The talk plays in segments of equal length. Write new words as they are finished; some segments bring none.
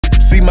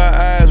See my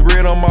eyes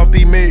red, I'm off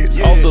these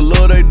meds. Off the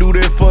love, they do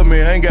that for me.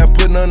 I ain't got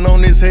put nothing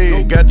on this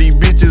head. Got these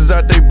bitches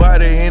out they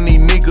body and these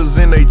niggas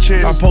in they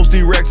chest. I post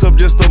these racks up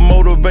just to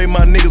motivate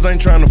my niggas,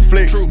 ain't tryna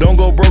flex. Don't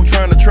go broke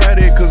tryna try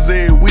that, cause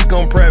every week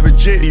on private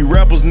jet. These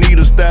rappers need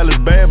a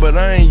stylist bad, but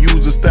I ain't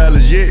used a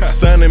stylist yet.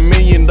 Signing $1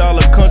 million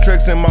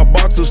contracts in my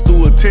boxers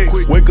through a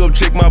text. Wake up,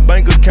 check my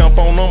bank account,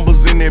 phone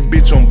numbers in that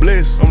bitch, I'm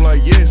blessed. I'm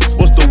like, yes.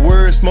 What's the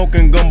word?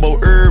 Smoking gumbo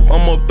herb,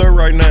 I'm up third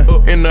right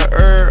now. In the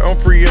air, I'm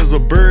free as a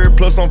bird,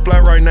 plus I'm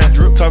flat right now.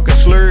 Talking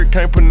slurred,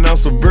 can't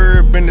pronounce a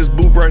verb in this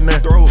booth right now.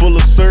 Full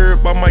of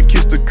syrup, I might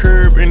kiss the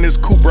curb in this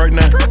coupe right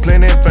now.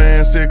 Playing that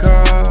fancy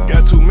car,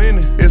 got too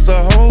many. It's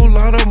a whole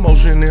lot of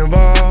motion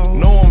involved.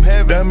 Know I'm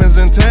having diamonds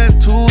and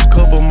tattoos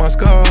cover my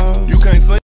scars. You can't say